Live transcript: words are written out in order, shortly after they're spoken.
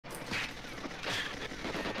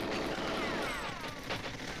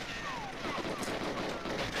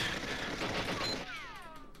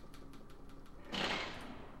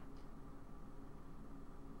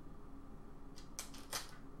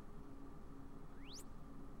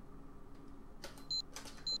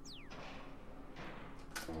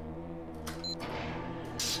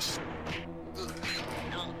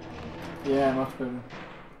Yeah, much better.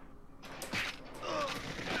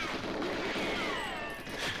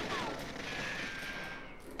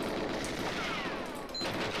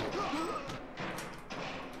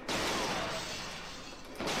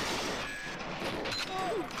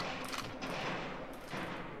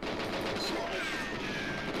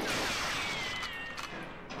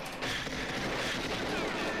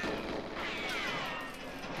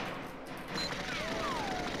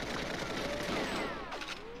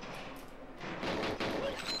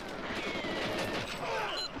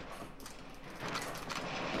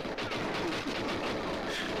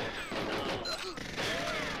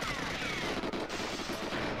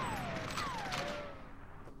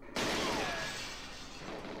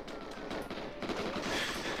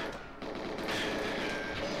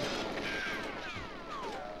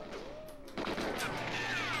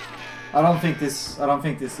 I don't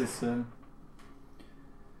think this is.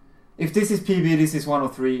 If this is PB, this is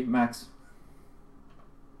 103 max.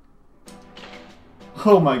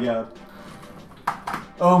 Oh my god.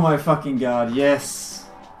 Oh my fucking god, yes.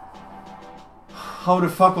 How the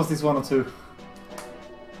fuck was this 102?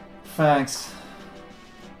 Thanks.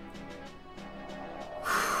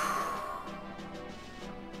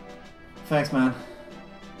 Thanks, man.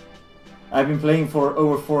 I've been playing for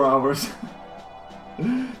over 4 hours.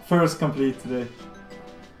 First complete today.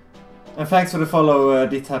 And thanks for the follow,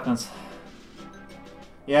 Timtamz.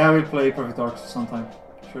 Yeah, I will play Perfect Dark sometime.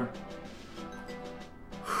 Sure.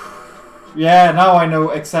 Yeah, now I know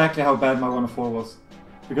exactly how bad my 104 was.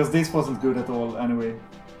 Because this wasn't good at all anyway.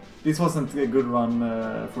 This wasn't a good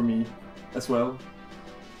run for me as well.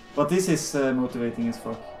 But this is motivating as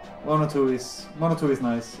fuck. 102 is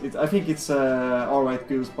nice. I think it's alright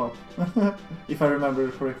goose pop. If I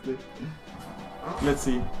remember correctly. Let's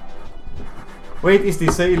see. Wait, is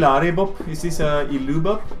this a Ilari bop? Is this a Ilu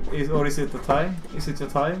bop? Or is it a Thai? Is it a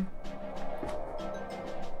Thai?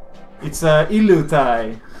 It's a Ilu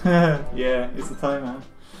Thai. Yeah, it's a Thai, man.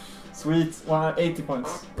 Sweet. 80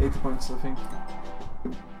 points. 80 points, I think.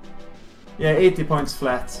 Yeah, 80 points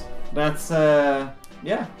flat. That's, yeah.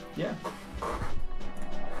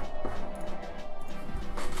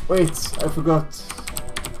 Wait, I forgot.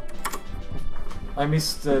 I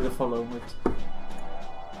missed the follow. Wait.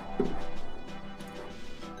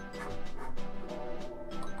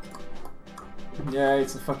 Yeah,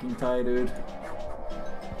 it's a fucking tie, dude.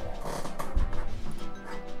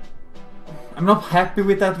 I'm not happy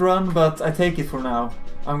with that run, but I take it for now.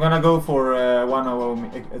 I'm gonna go for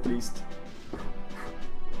 100 at least.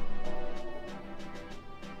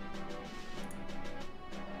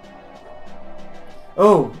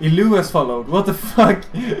 Oh, Ilu has followed. What the fuck?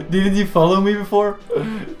 Didn't you follow me before?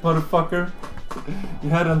 Motherfucker. You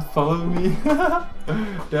hadn't followed me?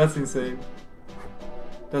 That's insane.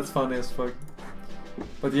 That's funny as fuck.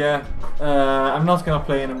 But yeah, I'm not gonna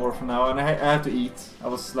play anymore for now, and I had to eat. I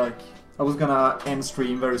was gonna end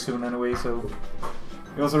stream very soon anyway, so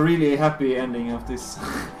it was a really happy ending of this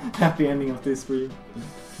stream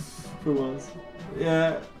for once.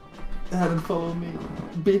 Yeah, hadn't followed me,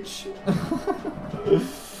 bitch.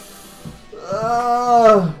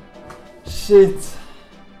 Shit.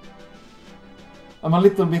 I'm a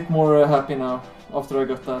little bit more happy now after I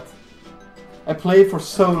got that. I played for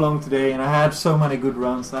so long today and I had so many good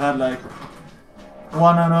runs. I had like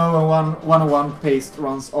 1-0 and 1-1 paced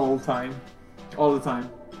runs all the time.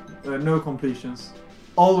 No completions.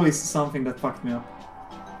 Always something that fucked me up.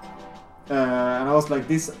 And I was like,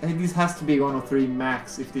 this has to be 103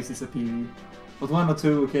 max if this is a PV. But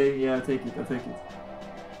 102, okay, yeah, I take it.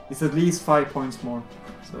 It's at least 5 points more.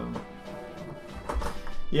 So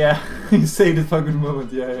yeah, you say the fucking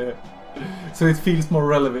moment, yeah. So it feels more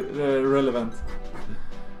relevant.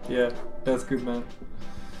 Yeah, that's good, man.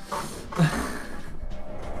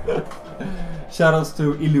 Shoutouts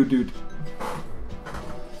to Ilu dude.